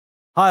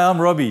Hi,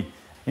 I'm Robbie.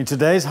 In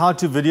today's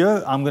how-to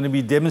video, I'm going to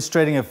be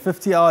demonstrating a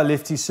 50-hour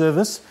Lefty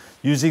service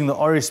using the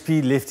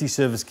r.s.p Lefty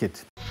Service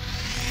Kit.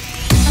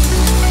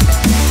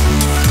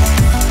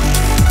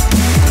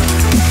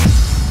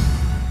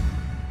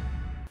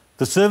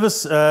 The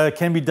service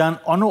can be done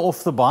on or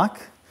off the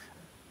bike.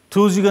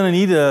 Tools you're going to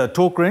need: a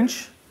torque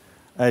wrench,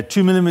 a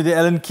 2mm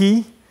Allen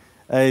key,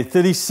 a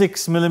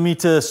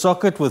 36mm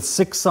socket with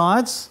 6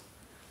 sides,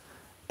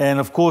 and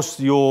of course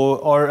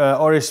your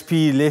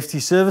r.s.p Lefty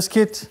Service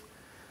Kit,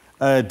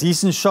 a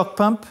decent shock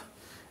pump,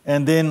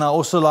 and then I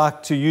also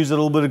like to use a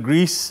little bit of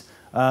grease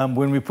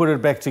when we put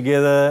it back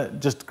together,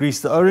 just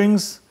grease the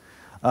O-rings,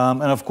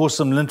 and of course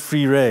some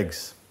lint-free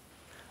rags.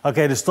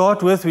 Okay, to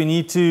start with, we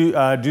need to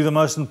do the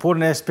most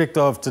important aspect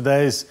of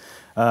today's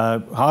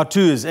how-to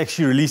is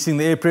actually releasing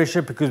the air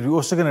pressure, because we're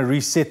also going to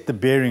reset the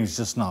bearings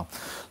just now.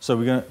 So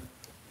we're going to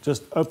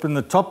just open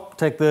the top,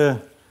 take the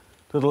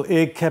little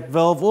air cap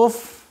valve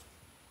off,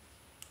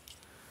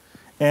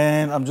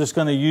 and I'm just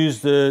going to use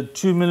the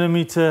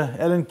 2mm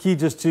Allen key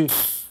just to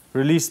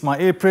release my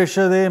air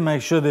pressure there,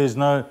 make sure there's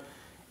no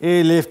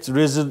air left,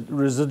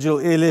 residual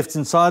air left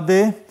inside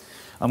there.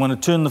 I'm going to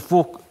turn the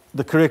fork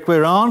the correct way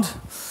around.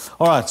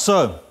 All right,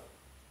 so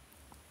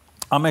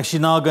I'm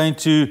actually now going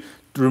to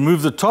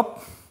remove the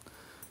top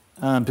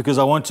because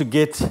I want to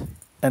get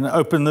and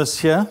open this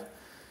here.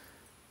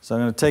 So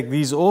I'm going to take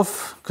these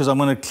off because I'm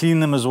going to clean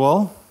them as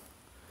well.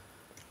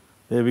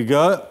 There we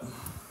go.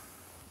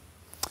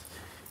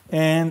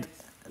 And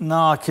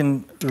now I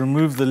can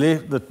remove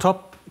the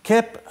top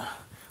cap,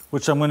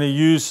 which I'm going to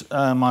use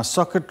my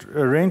socket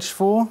wrench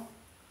for.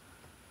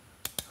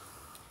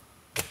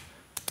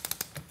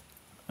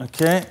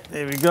 Okay,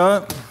 there we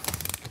go.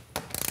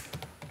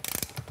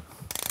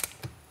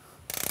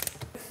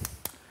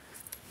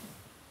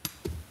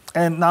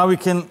 And now we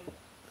can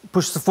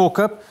push the fork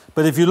up.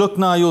 But if you look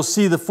now, you'll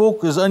see the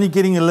fork is only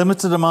getting a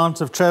limited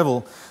amount of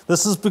travel.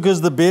 This is because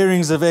the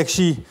bearings have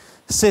actually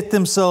set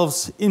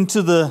themselves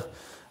into the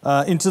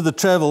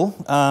travel,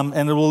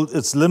 and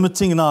it's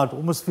limiting now. It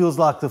almost feels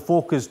like the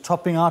fork is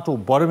topping out or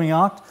bottoming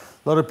out.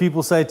 A lot of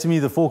people say to me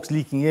the fork's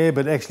leaking air,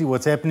 but actually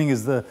what's happening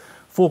is the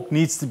fork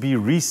needs to be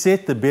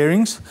reset, the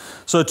bearings.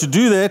 So to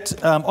do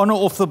that, on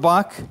or off the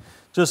bike,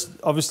 just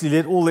obviously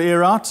let all the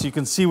air out. So you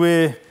can see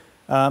where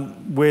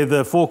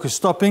the fork is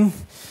stopping.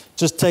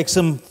 Just take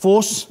some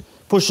force,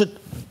 push it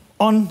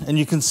on, and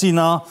you can see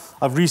now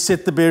I've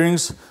reset the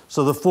bearings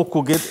so the fork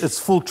will get its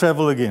full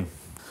travel again.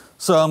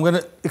 So I'm going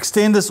to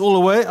extend this all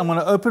the way. I'm going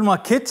to open my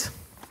kit,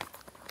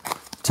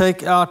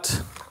 take out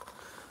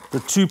the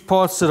 2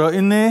 parts that are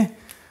in there.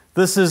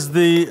 This is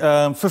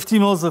the 50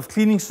 mils of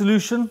cleaning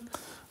solution.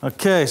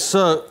 Okay,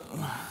 so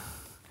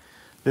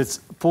let's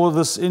pour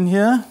this in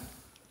here.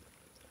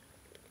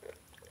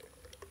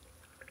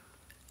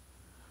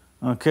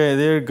 Okay,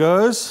 there it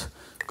goes.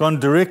 Gone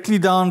directly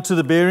down to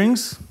the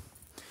bearings.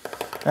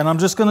 And I'm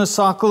just going to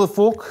cycle the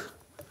fork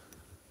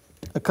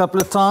a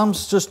couple of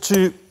times just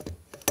to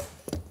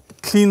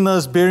clean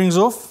those bearings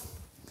off.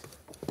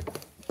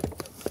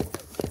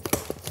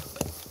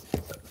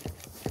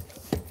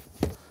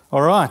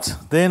 All right,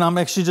 then I'm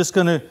actually just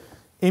going to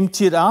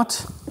empty it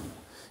out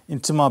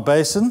into my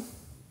basin.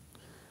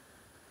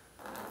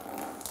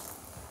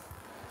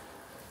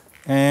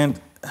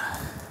 And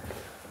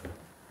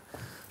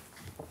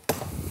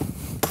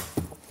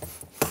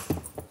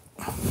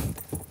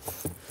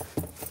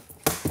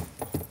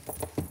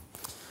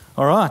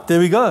all right, there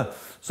we go.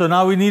 So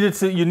now you need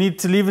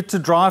to leave it to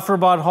dry for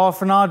about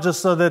half an hour, just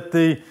so that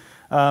the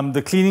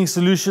cleaning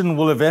solution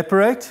will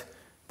evaporate.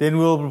 Then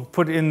we'll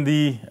put in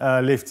the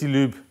Lefty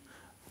lube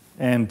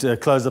and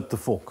close up the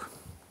fork.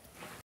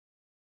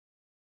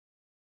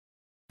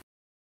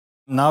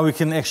 Now we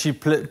can actually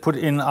put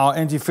in our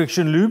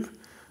anti-friction lube.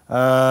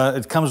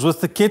 It comes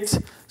with the kit,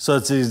 so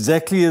it's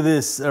exactly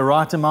this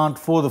right amount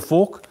for the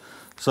fork.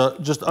 So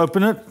just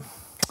open it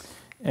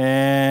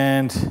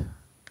and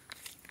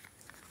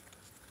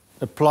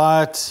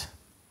apply it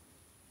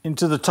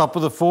into the top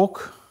of the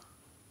fork,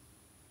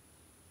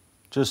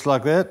 just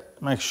like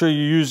that. Make sure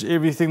you use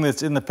everything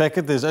that's in the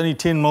packet. There's only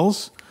 10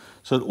 mils,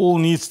 so it all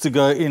needs to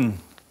go in.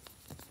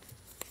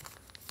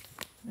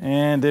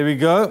 And there we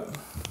go.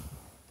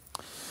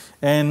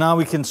 And now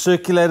we can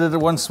circulate it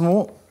once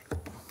more,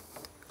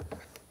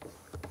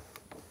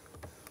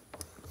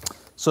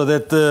 so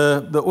that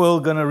the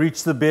oil going to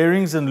reach the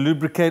bearings and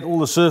lubricate all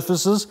the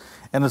surfaces.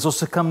 And it's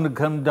also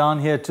come down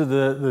here to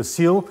the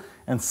seal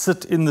and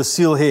sit in the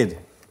seal head.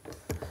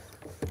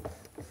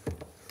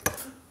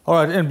 All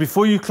right, and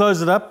before you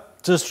close it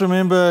up, just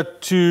remember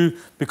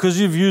because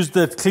you've used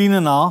that cleaner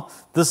now,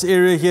 this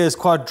area here is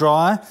quite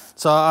dry,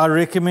 so I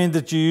recommend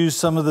that you use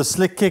some of the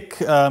Slick Kick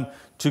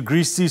to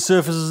grease these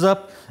surfaces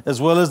up, as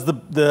well as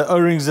the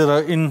O-rings that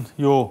are in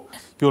your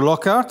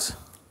lockout.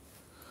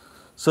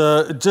 So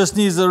it just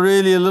needs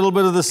really a little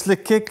bit of the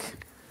Slick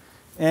Kick,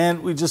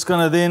 and we're just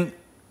going to then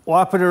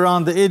wipe it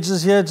around the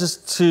edges here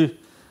just to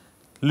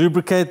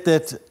lubricate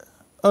that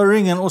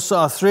O-ring and also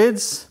our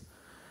threads.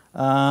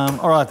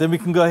 All right, then we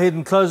can go ahead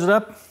and close it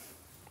up.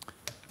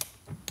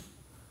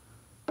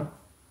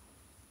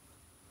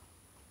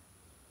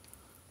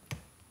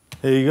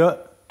 There you go,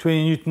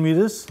 20 Newton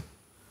meters.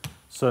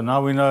 So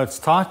now we know it's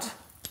tight.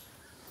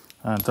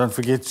 And don't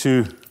forget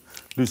to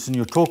loosen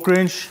your torque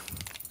wrench.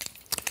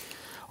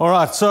 All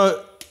right,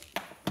 so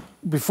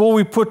before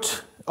we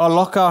put our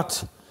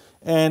lockout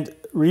and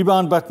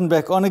rebound button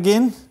back on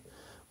again,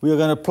 we are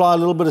going to apply a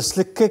little bit of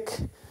slick kick.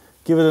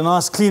 Give it a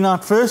nice clean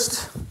out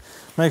first.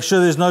 Make sure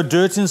there's no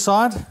dirt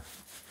inside.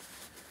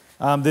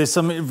 There's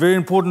some very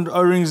important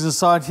O-rings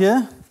inside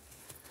here,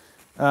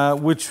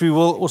 which we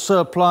will also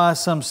apply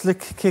some slick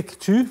kick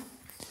to.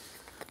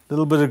 A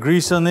little bit of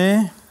grease on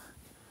there.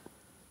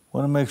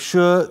 Want to make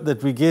sure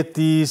that we get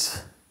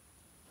these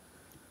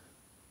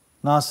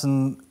nice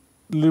and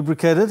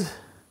lubricated.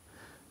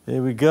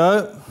 There we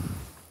go.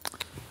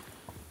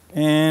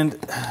 And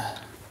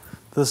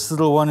this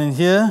little one in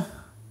here,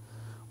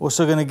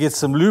 also going to get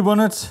some lube on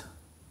it.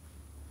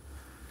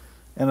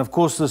 And of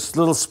course this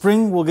little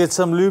spring will get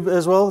some lube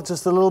as well,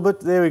 just a little bit.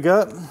 There we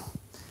go.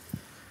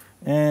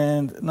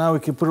 And now we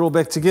can put it all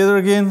back together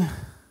again.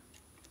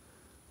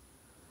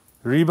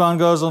 The rebound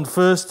goes on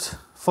first,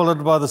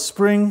 followed by the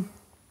spring,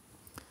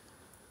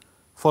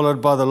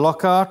 followed by the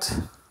lockout.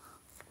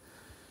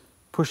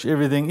 Push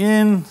everything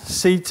in,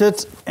 seat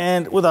it,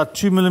 and with our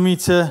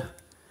 2mm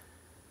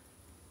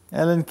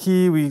Allen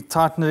key, we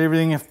tighten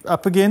everything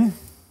up again.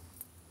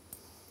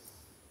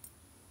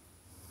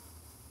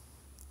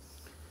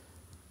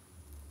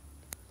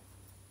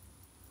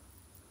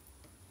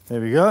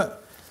 There we go.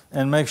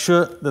 And make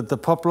sure that the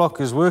pop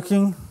lock is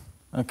working.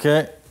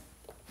 Okay.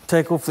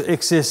 Take off the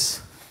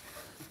excess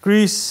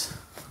grease.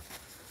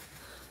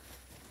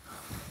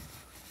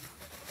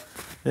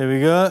 There we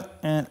go.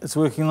 And it's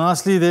working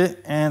nicely there,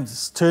 and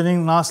it's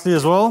turning nicely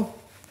as well.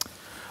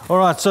 All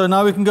right, so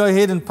now we can go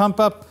ahead and pump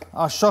up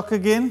our shock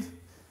again.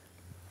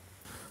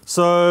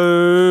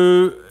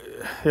 So,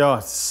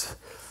 yeah,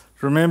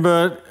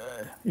 remember,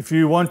 if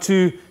you want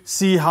to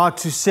see how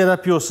to set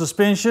up your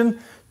suspension,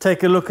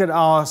 take a look at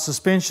our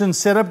suspension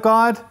setup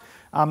guide,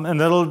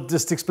 and that'll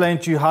just explain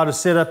to you how to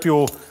set up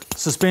your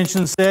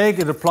suspension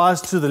sag. It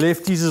applies to the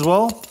lefties as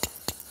well.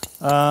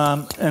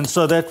 And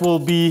so that will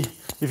be,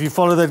 if you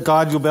follow that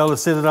guide, you'll be able to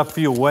set it up for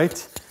your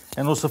weight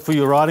and also for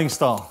your riding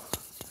style.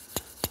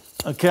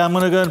 Okay, I'm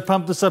going to go and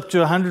pump this up to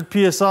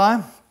 100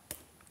 psi,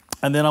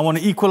 and then I want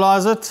to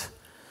equalize it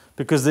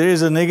because there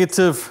is a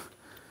negative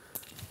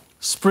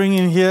spring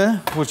in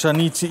here which I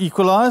need to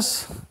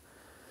equalize.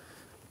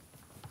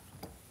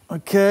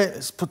 Okay,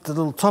 let's put the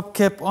little top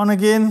cap on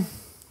again.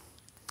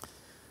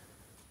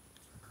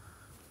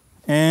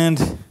 And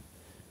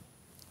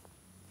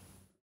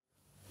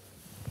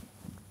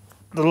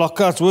the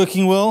lockout's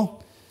working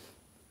well.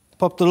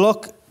 Pop the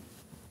lock,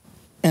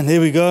 and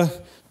there we go.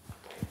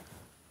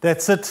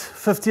 That's it,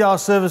 50-hour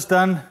service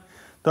done.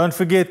 Don't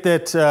forget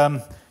that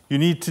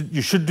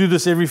you should do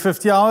this every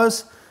 50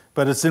 hours,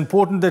 but it's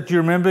important that you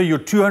remember your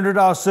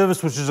 200-hour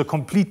service, which is a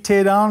complete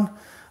teardown.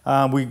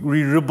 We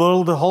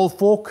rebuild the whole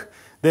fork,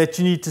 that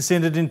you need to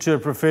send it into a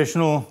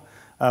professional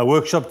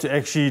workshop to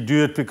actually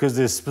do it because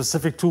there's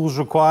specific tools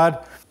required.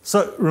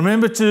 So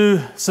remember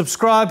to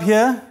subscribe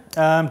here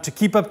to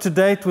keep up to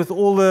date with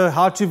all the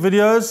how-to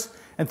videos,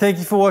 and thank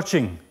you for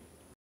watching.